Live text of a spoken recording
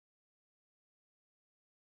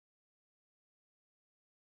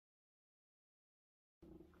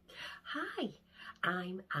Hi,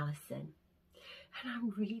 I'm Alison and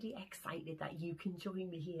I'm really excited that you can join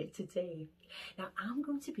me here today. Now I'm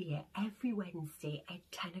going to be here every Wednesday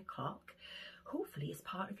at 10 o'clock, hopefully as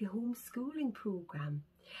part of your homeschooling programme.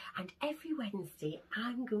 And every Wednesday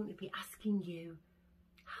I'm going to be asking you,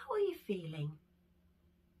 how are you feeling?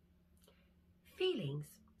 Feelings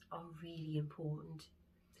are really important.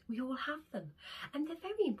 We all have them, and they're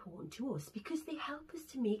very important to us because they help us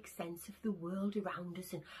to make sense of the world around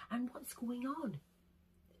us and what's going on.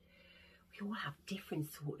 We all have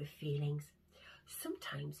different sort of feelings.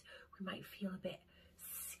 Sometimes we might feel a bit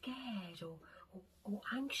scared or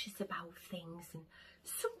anxious about things, and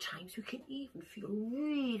sometimes we can even feel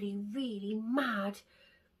really mad.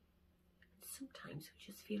 And sometimes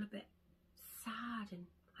we just feel a bit sad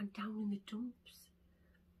and down in the dumps.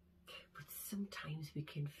 But sometimes we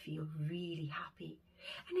can feel really happy,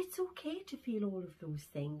 and it's okay to feel all of those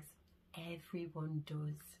things. Everyone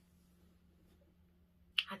does.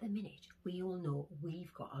 At the minute, we all know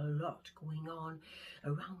we've got a lot going on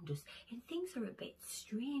around us, and things are a bit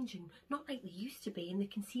strange and not like they used to be, and they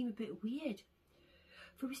can seem a bit weird.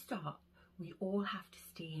 For a start, we all have to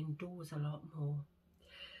stay indoors a lot more,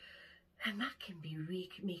 and that can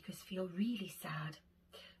make us feel really sad.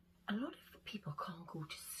 A lot of people can't go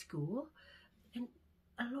to school, and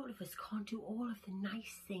a lot of us can't do all of the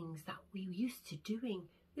nice things that we used to doing.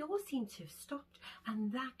 They all seem to have stopped,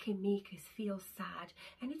 and that can make us feel sad,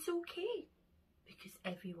 and it's okay because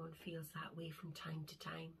everyone feels that way from time to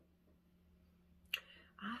time.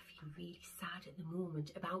 I feel really sad at the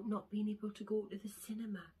moment about not being able to go to the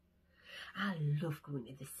cinema. I love going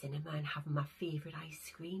to the cinema and having my favourite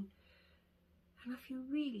ice cream, and I feel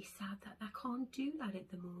really sad that I can't do that at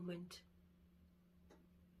the moment.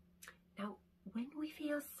 Now, when we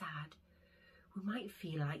feel sad, we might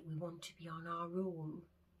feel like we want to be on our own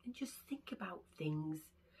and just think about things.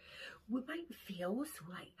 We might feel also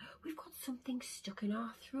like we've got something stuck in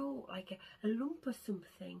our throat, like a lump or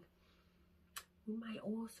something. We might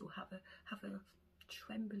also have a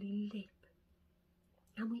trembly lip,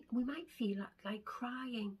 and we might feel like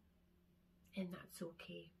crying, and that's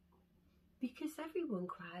okay because everyone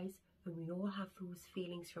cries, and we all have those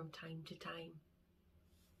feelings from time to time.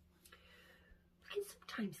 We can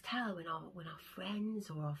sometimes tell when our friends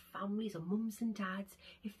or our families or mums and dads,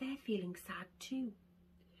 if they're feeling sad too.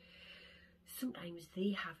 Sometimes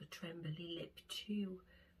they have a trembly lip too,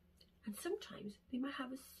 and sometimes they might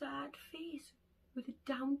have a sad face with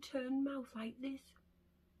a downturned mouth like this.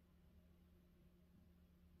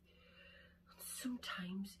 And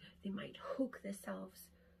sometimes they might hug themselves,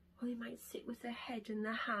 or they might sit with their head in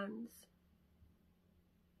their hands.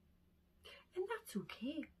 And that's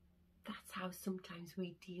okay. That's how sometimes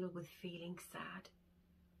we deal with feeling sad.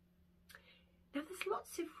 Now, there's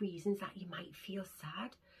lots of reasons that you might feel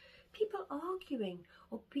sad. People arguing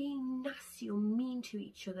or being nasty or mean to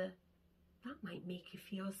each other, that might make you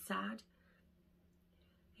feel sad.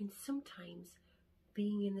 And sometimes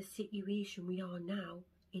being in the situation we are now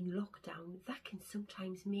in lockdown, that can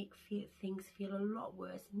sometimes make things feel a lot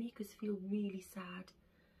worse, make us feel really sad.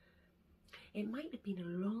 It might have been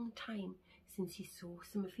a long time since you saw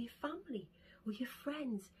some of your family or your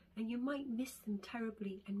friends, and you might miss them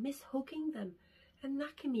terribly and miss hugging them, and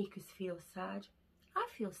that can make us feel sad. I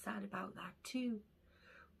feel sad about that too.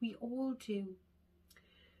 We all do.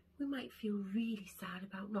 We might feel really sad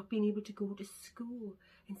about not being able to go to school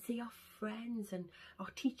and see our friends and our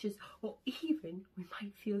teachers, or even we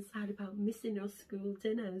might feel sad about missing our school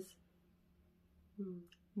dinners.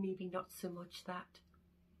 Maybe not so much that.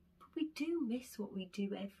 We do miss what we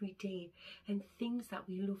do every day and things that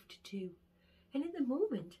we love to do. And at the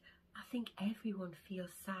moment, I think everyone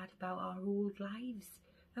feels sad about our old lives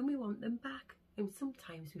and we want them back. And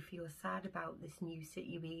sometimes we feel sad about this new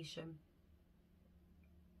situation.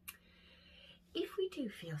 If we do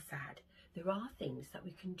feel sad, there are things that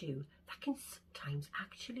we can do that can sometimes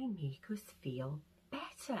actually make us feel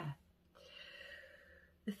better.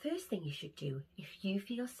 The first thing you should do if you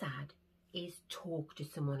feel sad is talk to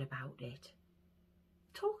someone about it.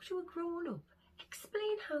 Talk to a grown-up,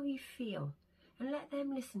 explain how you feel and let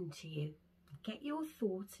them listen to you. Get your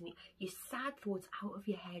thoughts and your sad thoughts out of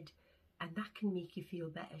your head, and that can make you feel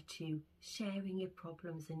better too, sharing your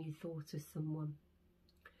problems and your thoughts with someone.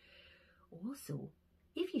 Also,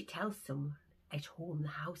 if you tell someone at home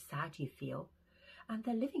how sad you feel and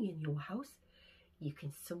they're living in your house, you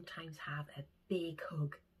can sometimes have a big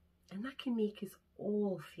hug, and that can make us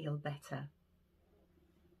all feel better.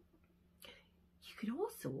 You could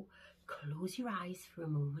also close your eyes for a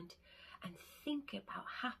moment and think about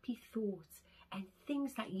happy thoughts and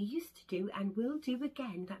things that you used to do and will do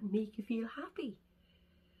again that make you feel happy.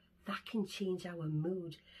 that can change our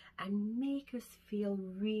mood and make us feel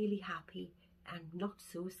really happy and not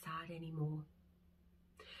so sad anymore.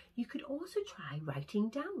 You could also try writing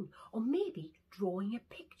down or maybe drawing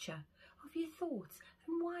a picture of your thoughts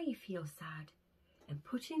and why you feel sad, and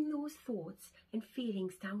putting those thoughts and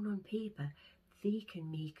feelings down on paper. They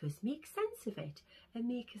can make us make sense of it and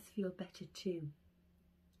make us feel better too.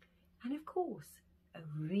 And of course, a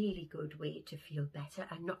really good way to feel better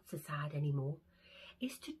and not so sad anymore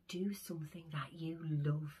is to do something that you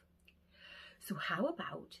love. So how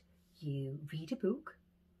about you read a book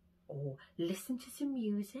or listen to some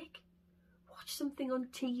music, watch something on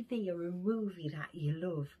TV or a movie that you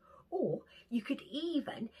love, or you could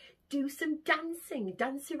even do some dancing,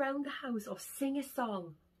 dance around the house or sing a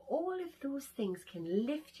song. All of those things can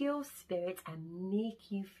lift your spirits and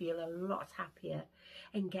make you feel a lot happier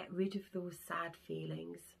and get rid of those sad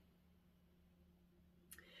feelings.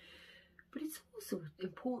 But it's also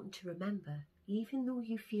important to remember, even though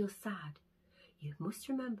you feel sad, you must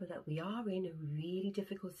remember that we are in a really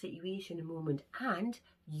difficult situation at the moment, and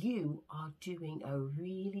you are doing a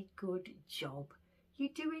really good job. You're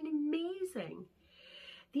doing amazing.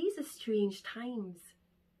 These are strange times,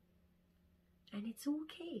 and it's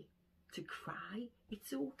okay to cry.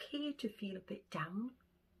 It's okay to feel a bit down,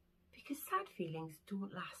 because sad feelings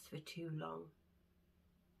don't last for too long.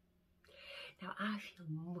 Now, I feel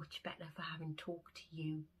much better for having talked to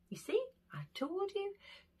you. You see, I told you,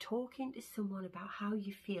 talking to someone about how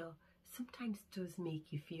you feel sometimes does make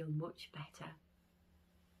you feel much better.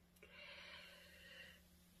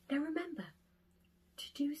 Now remember to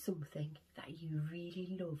do something that you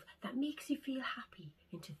really love, that makes you feel happy,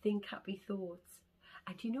 and to think happy thoughts.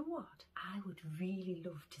 And you know what? I would really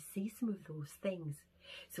love to see some of those things.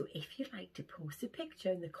 So if you'd like to post a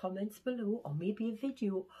picture in the comments below, or maybe a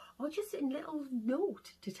video, or just a little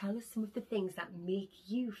note to tell us some of the things that make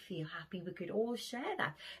you feel happy, we could all share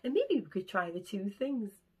that. And maybe we could try the two things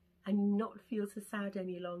and not feel so sad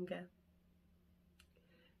any longer.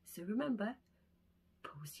 So remember,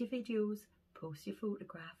 post your videos, post your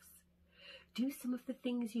photographs, do some of the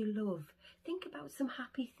things you love, think about some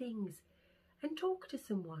happy things, and talk to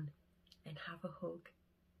someone and have a hug.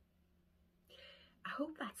 I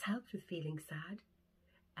hope that's helped with feeling sad,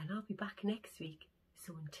 and I'll be back next week.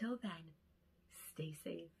 So until then, stay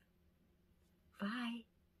safe.